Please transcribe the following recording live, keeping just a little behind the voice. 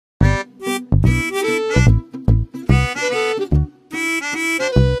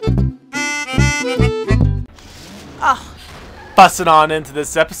Bussin' on into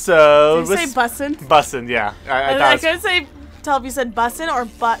this episode. Did you say bussin'? Bussin', yeah. I couldn't tell if you said bussin' or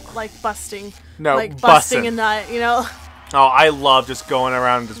like busting. No, like busting a nut, you know? Oh, I love just going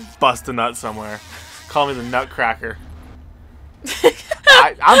around and just bust a nut somewhere. Call me the Nutcracker.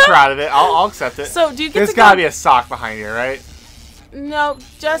 I'm proud of it. I'll accept it. So do you get There's to gotta be a sock behind here, right? No,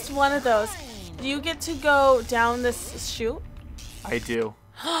 just one of those. Do you get to go down this chute? I do.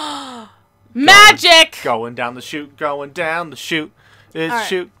 Magic! Going down the chute, going down the chute. It's right.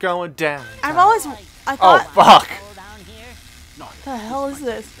 chute going down. I thought. Oh, fuck. What the hell is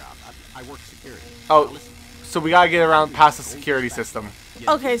this? I work security. Oh, so we gotta get around past the security system.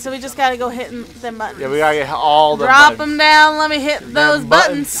 Okay, so we just gotta go hitting them buttons. Yeah, we gotta get all the Drop buttons. them down, let me hit those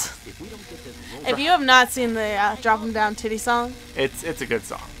buttons. buttons. If you have not seen the Drop Them Down Titty song, It's a good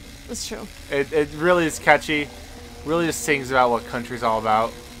song. it's true. It really is catchy. Really just sings about what country's all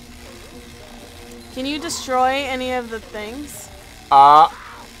about. Can you destroy any of the things? Oh.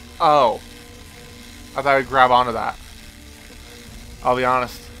 I thought I'd grab onto that. I'll be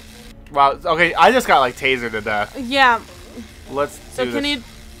honest. Wow, okay, I just got like tasered to death. Yeah. Let's So do can this. you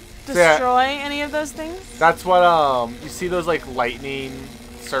destroy any of those things? That's what, you see those like lightning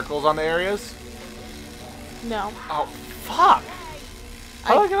circles on the areas? No. Oh, fuck.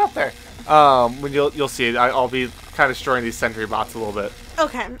 How do I get up there? When you'll see it, I'll be kind of destroying these sentry bots a little bit.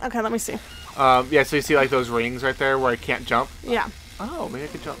 Okay, let me see. Yeah, so you see like those rings right there where I can't jump? Yeah. Oh, maybe I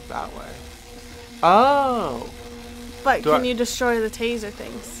could jump that way. Oh. But can you destroy the taser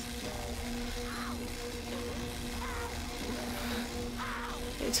things?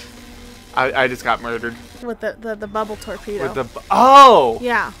 I just got murdered. With the bubble torpedo. With the oh!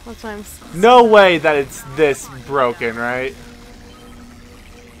 Yeah, that's what I'm No way that it's this broken, right?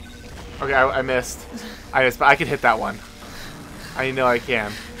 Okay, I missed. But I can hit that one. I know I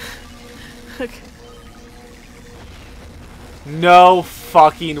can. Okay. No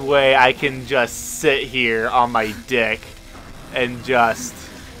fucking way I can just sit here on my dick and just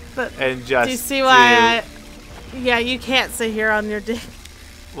Do you see why yeah, you can't sit here on your dick.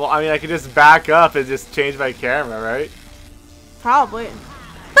 Well, I mean, I could just back up and just change my camera, right? Probably.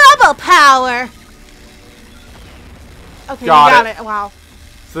 Bubble power! Okay, got it. Wow.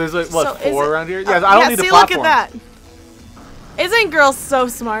 So there's like, what, So 4 around here? Yeah, I don't need a see, platform. look at that. Isn't girl so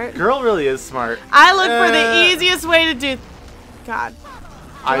smart? Girl really is smart. I look for the easiest way to do... God.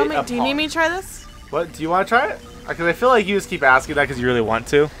 Do you need me to try this? What? Do you want to try it? Because I feel like you just keep asking that because you really want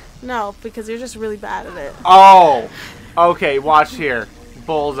to. No, because you're just really bad at it. Oh! Okay, watch here.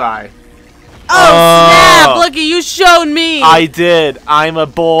 Bullseye. Oh, snap! Look, you showed me! I did. I'm a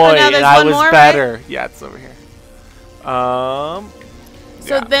boy, now and there's I one was more, better. right? Yeah, it's over here.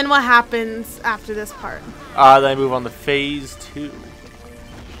 So yeah. then what happens after this part? Then I move on to phase 2.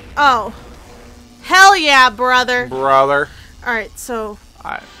 Oh. Hell yeah, brother. Brother. Alright, so...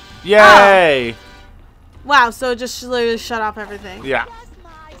 Yay! Wow, so just literally shut off everything. Yeah.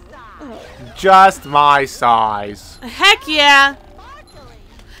 Just my size. Heck yeah!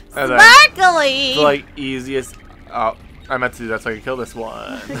 And then Sparkly! the, like, easiest... Oh, I meant to do that so I could kill this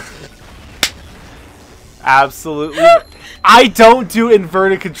one. Absolutely. I don't do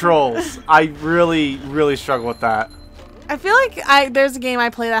inverted controls. I really, really struggle with that. I feel like there's a game I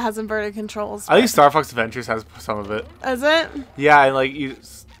play that has inverted controls. I think Star Fox Adventures has some of it. Is it? Yeah, and like it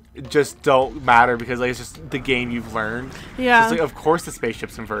just don't matter because like it's just the game you've learned. Yeah. It's like, of course the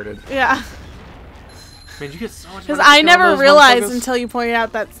spaceship's inverted. Yeah. Man, you get so much. Because I never realized until you pointed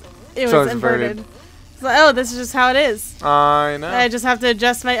out that it was inverted. It's like, oh, this is just how it is. I know. I just have to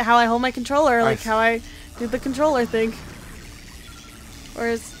adjust how I hold my controller, like how I do the controller thing.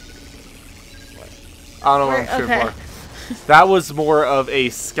 Whereas... I don't know what I'm shooting for. That was more of a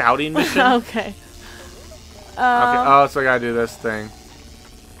scouting mission. Okay. Okay. Oh, so I gotta do this thing.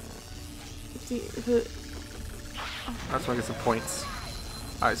 That's when I get some points.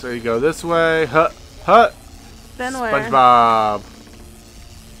 Alright, so you go this way. Hut. Then where? SpongeBob.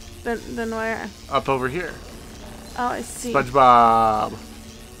 Then where? Up over here. Oh, I see. SpongeBob.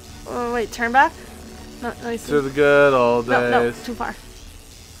 Oh, wait, turn back? No, I see. To the good old days. No, too far.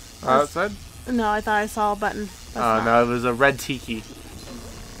 Outside? No, I thought I saw a button. Oh, no, it was a red tiki.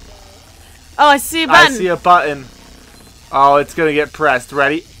 Oh, I see a button. I see a button. Oh, it's gonna get pressed.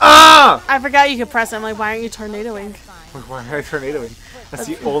 Ready? Ah! I forgot you could press it. I'm like, why aren't you tornadoing? Why am I tornadoing? That's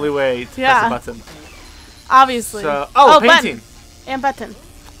the only way to Yeah. press a button. Obviously. So, Button. painting. And button.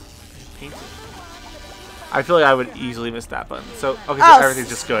 Painting. I feel like I would easily miss that button. So, okay, Oh, so everything's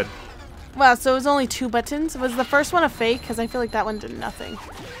just good. Wow, so it was only 2 buttons. Was the first one a fake? Because I feel like that one did nothing.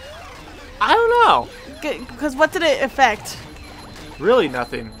 I don't know. Because what did it affect? Really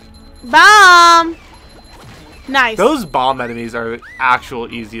nothing. Bomb! Nice. Those bomb enemies are the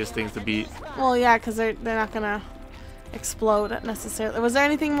actual easiest things to beat. Well, yeah, because they're not gonna explode necessarily. Was there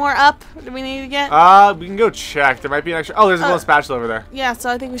anything more up that we need to get? We can go check. There might be an extra. Oh, there's a little spatula over there. Yeah, so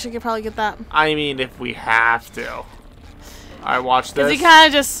I think we should probably get that. I mean, if we have to. I watched this. Because he kind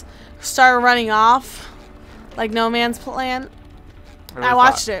of just started running off, like No Man's Land. I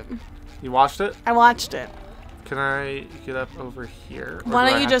watched it. You watched it? I watched it. Can I get up over here? Why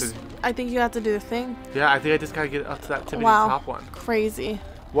don't you just... I think you have to do the thing. Yeah, I think I just gotta get up to that tippity top one. Crazy.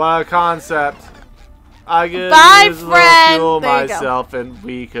 What a concept. I could use a little fuel myself, and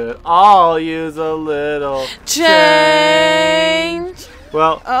we could all use a little change.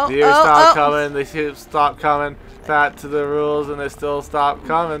 Well, the years stop coming, they stop coming. Back to the rules, and they still stop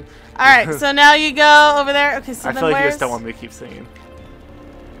coming. Alright, so now you go over there. Okay, so I feel like you just don't want me to keep singing.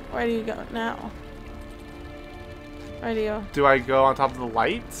 Where do you go now? Where do you? Do I go on top of the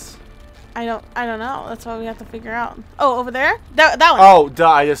lights? I don't know. That's what we have to figure out. Oh, over there? That one. Oh, duh!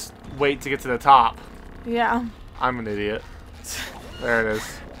 I just wait to get to the top. Yeah. I'm an idiot. There it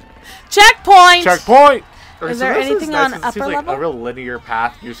is. Checkpoint. Checkpoint. Is there anything on upper seems like level? A real linear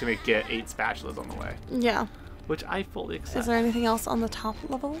path. You're just gonna get 8 spatulas on the way. Yeah. Which I fully accept. Is there anything else on the top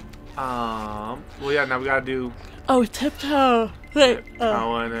level? Well, yeah. Now we gotta do. Oh, tiptoe. Wait.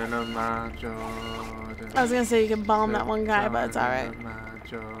 Going in my Jordan. I was gonna say you can bomb that one guy, but it's alright.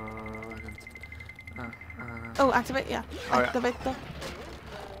 Oh, activate, yeah. Activate the...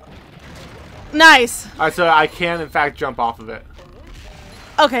 Nice! Alright, so I can, in fact, jump off of it.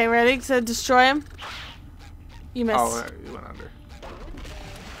 Okay, ready to destroy him? You missed. Oh, you went under.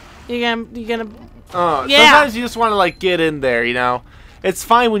 You're gonna... Yeah! Sometimes you just want to, like, get in there, you know? It's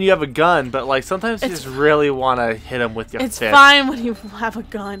fine when you have a gun, but, like, sometimes you just really want to hit him with your fist. It's fine when you have a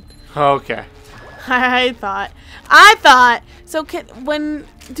gun. Okay. I thought. So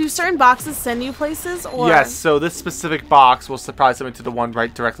do certain boxes send you places, or? Yes. So this specific box will surprise something to the one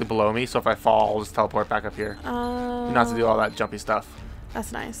right directly below me. So if I fall, I'll just teleport back up here. You don't have to do all that jumpy stuff.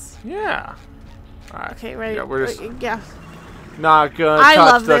 That's nice. Yeah. All right. Okay. Ready? Yeah. We're just. Yeah. Not gonna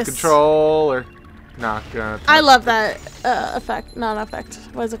touch the controller. Not gonna. I love that effect. Not effect.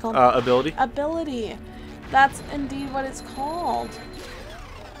 What is it called? Ability. Ability. That's indeed what it's called.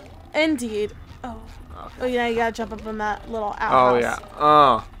 Indeed. Oh. Okay. Oh yeah, you gotta jump up on that little outhouse.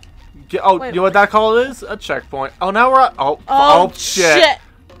 Oh yeah. You know what that call is? A checkpoint. Oh, now we're at. Oh shit.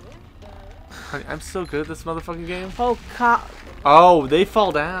 Honey, I'm so good at this motherfucking game. Oh god. Oh, they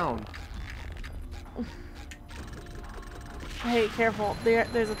fall down. Hey, careful.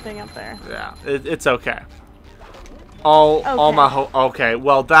 There's a thing up there. Yeah, it's okay. All my okay.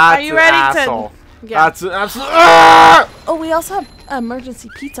 Well, that's Are you ready an asshole. Yeah. That's an absolute. Oh, we also have emergency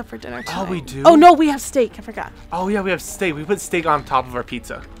pizza for dinner tonight. Oh, we do? Oh, no, we have steak. I forgot. Oh, yeah, we have steak. We put steak on top of our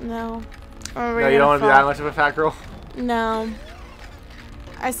pizza. No. No, you don't want to be that much of a fat girl? No.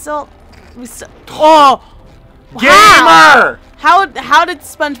 We still... Oh! Gamer! How did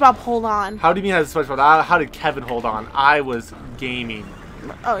SpongeBob hold on? How do you mean how did SpongeBob? How did Kevin hold on? I was gaming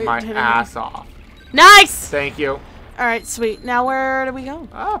my ass off. Nice! Thank you. All right, sweet. Now where do we go?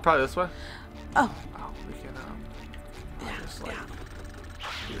 Oh, probably this way. Oh. Oh, we can just like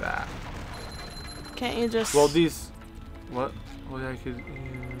do that. Can't you just? Well, these. What? Well, I could.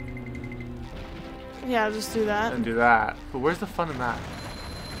 Yeah, just do that. And do that. But where's the fun in that?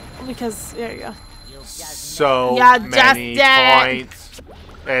 Because there you go. So many points.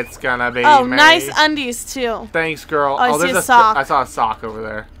 It's gonna be. Oh, nice undies too. Thanks, girl. Oh, there's a sock. I saw a sock over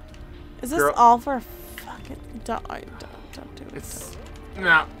there. Is this all for fucking? Don't do it. It's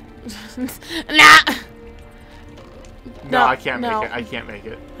no. Nah. No, I can't make it. I can't make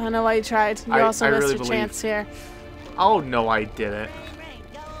it. I don't know why you tried. You also missed your chance here. Oh no, I didn't.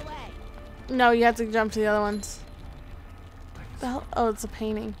 No, you have to jump to the other ones. Oh, it's a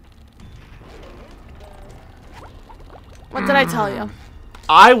painting. What did I tell you?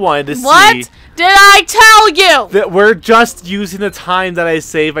 I wanted to see. What did I tell you? That we're just using the time that I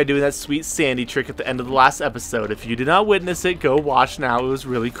saved by doing that sweet Sandy trick at the end of the last episode. If you did not witness it, go watch now. It was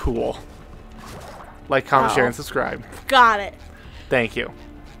really cool. Like, comment, share, and subscribe. Got it. Thank you.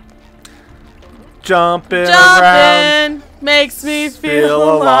 Jumping around makes me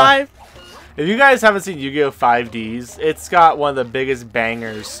feel alive. If you guys haven't seen Yu-Gi-Oh! 5Ds, it's got one of the biggest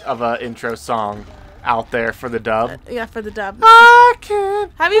bangers of an intro song out there for the dub. Yeah, for the dub. I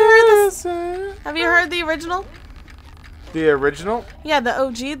can't. Have you heard this? Have you heard the original? The original? Yeah, the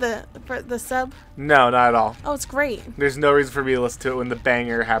OG, the sub. No, not at all. Oh, it's great. There's no reason for me to listen to it when the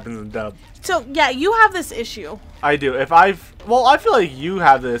banger happens in dub. So yeah, you have this issue. I do. I feel like you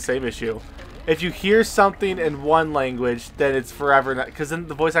have the same issue. If you hear something in one language, then it's forever, because then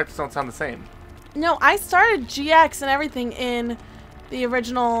the voice actors don't sound the same. No, I started GX and everything in the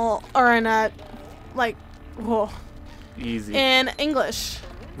original, or in like, whoa. Easy. In English.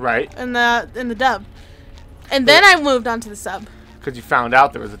 Right. In the dub. And then I moved on to the sub. Because you found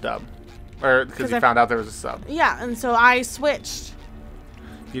out there was a dub. Or because you found out there was a sub. Yeah, and so I switched.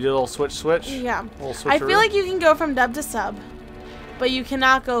 You did a little switch? Yeah. Little I feel like you can go from dub to sub, but you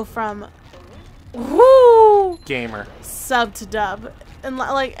cannot go from whoo gamer sub to dub. And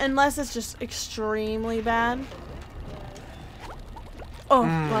like unless it's just extremely bad. Oh,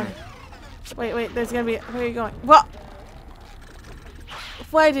 God. Wait, there's gonna be where are you going? What?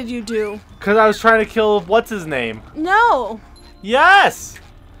 What did you do? Because I was trying to kill what's his name. No. Yes.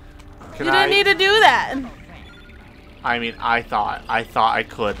 You didn't need to do that. I mean, I thought I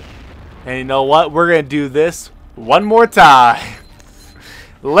could. And you know what? We're gonna do this one more time.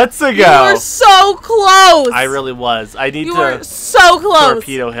 Let's go. You were so close. I really was. I need you to were so close.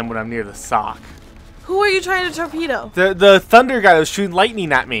 torpedo him when I'm near the sock. Who are you trying to torpedo? The thunder guy that was shooting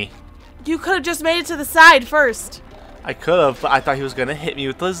lightning at me. You could have just made it to the side first. I could have, but I thought he was gonna hit me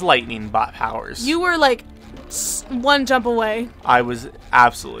with his lightning bot powers. You were like one jump away. I was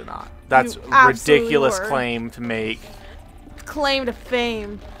absolutely not. That's ridiculous claim to make. Claim to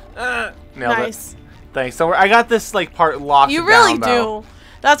fame. Nailed nice. it. Thanks. So I got this like part locked. You really down, do.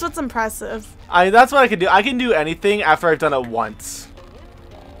 That's what's impressive. That's what I can do. I can do anything after I've done it once.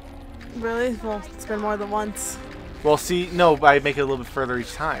 Really? Well, it's been more than once. Well, see, no, I make it a little bit further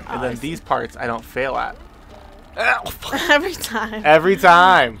each time, and then these parts I don't fail at. Every time. Every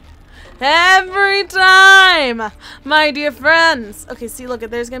time. Every time, my dear friends. Okay, see, look,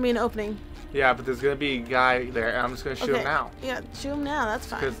 there's gonna be an opening. Yeah, but there's gonna be a guy there, and I'm just gonna shoot him now. Yeah, shoot him now. That's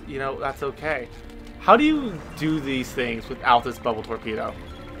fine. Because you know that's okay. How do you do these things without this bubble torpedo?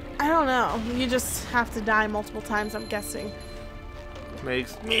 I don't know. You just have to die multiple times, I'm guessing.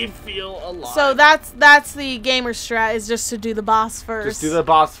 Makes me feel alive. So that's the gamer strat, is just to do the boss first. Just do the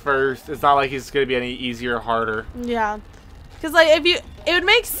boss first. It's not like it's gonna be any easier or harder. Yeah, because like it would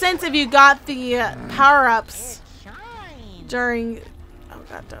make sense if you got the power ups during. Oh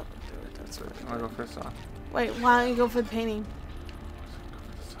God, don't do it. That's what I'll go for the sock. Wait, why don't you go for the painting?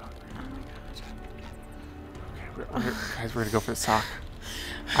 Okay, guys, we're gonna go for the sock.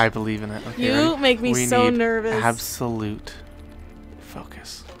 I believe in it. Okay, you ready? make me so nervous. Absolute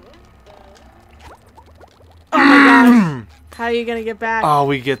focus. Oh my God! How are you gonna get back? Oh,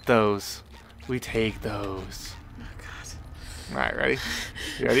 we get those. We take those. Oh God! All right, ready?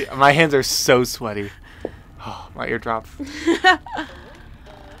 You ready? My hands are so sweaty. Oh, my eardrop.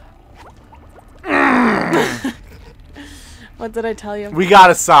 What did I tell you? We got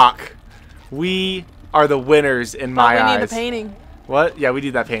a sock. We are the winners in my eyes. We need the painting. What? Yeah, we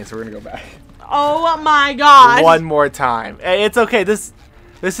need that painting, so we're gonna go back. Oh my God! One more time. Hey, it's okay. This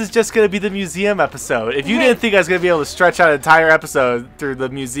is just gonna be the museum episode. If you didn't think I was gonna be able to stretch out an entire episode through the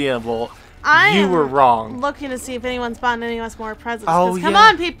museum, well, you were wrong. Looking to see if anyone's bought any of us more presents. Oh, Come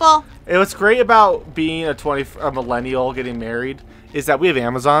on, people! What's great about being a millennial getting married is that we have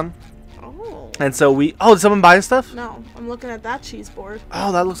Amazon. Oh. And so we. Oh, did someone buy stuff? No, I'm looking at that cheese board.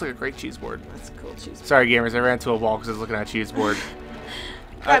 Oh, that looks like a great cheese board. That's a cool cheese board. Sorry, gamers. I ran into a wall because I was looking at a cheese board.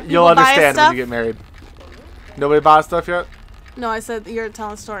 You'll understand when you get married. Nobody bought stuff yet? No, I said you're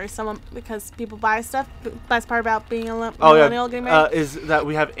telling a story. Because people buy stuff. Best part about being a millennial getting married is that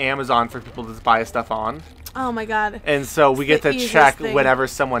we have Amazon for people to buy stuff on. Oh my God. And so we get to check whenever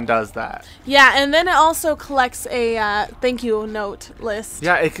someone does that. Yeah, and then it also collects a thank you note list.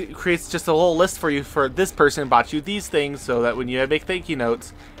 Yeah, it creates just a little list for you for this person bought you these things so that when you make thank you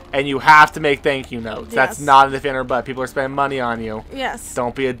notes, and you have to make thank you notes. Yes. That's not an if and or but. People are spending money on you. Yes.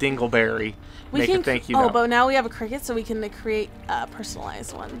 Don't be a dingleberry. Make a thank you note. Oh, but now we have a Cricut, so we can create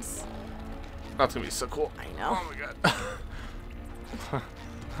personalized ones. That's going to be so cool. I know. Oh, my God.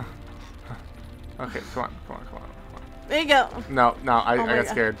 Okay, come on. There you go. No, I got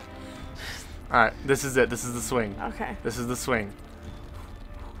scared. All right, this is it. This is the swing. Okay. This is the swing.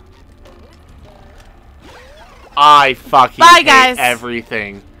 I fucking hate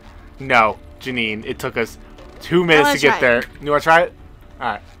everything. No, Janine, it took us 2 minutes to get there. You want to try it?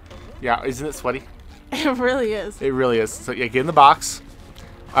 All right. Yeah, isn't it sweaty? It really is. It really is. So, yeah, get in the box.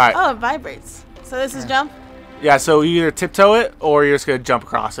 All right. Oh, it vibrates. So this is jump? Yeah, so you either tiptoe it or you're just going to jump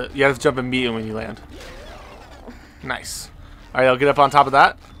across it. You have to jump immediately when you land. Nice. All right, I'll get up on top of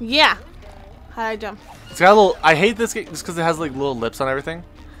that. Yeah. How do I jump? It's got a little... I hate this just because it has like little lips on everything.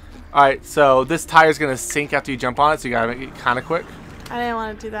 All right, so this tire's going to sink after you jump on it, so you got to make it kind of quick. I didn't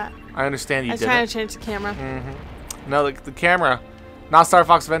want to do that. I understand you did. I was trying to change the camera. Mm-hmm. No, the camera. Not Star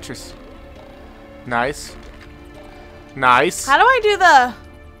Fox Adventures. Nice. Nice. How do I do the...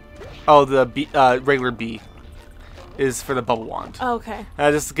 Oh, the regular B is for the bubble wand. Oh, okay.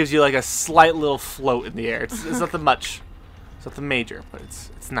 It just gives you like a slight little float in the air. It's nothing much. It's nothing major, but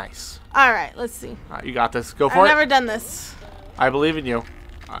it's nice. All right, let's see. All right, you got this. Go for I've it. never done this. I believe in you.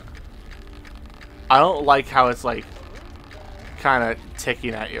 I don't like how it's like kind of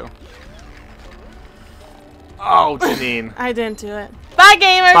ticking at you. Oh, Janine. I didn't do it. Bye,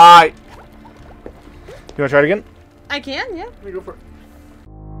 gamers. Bye. You want to try it again? I can, yeah. Let me go for it.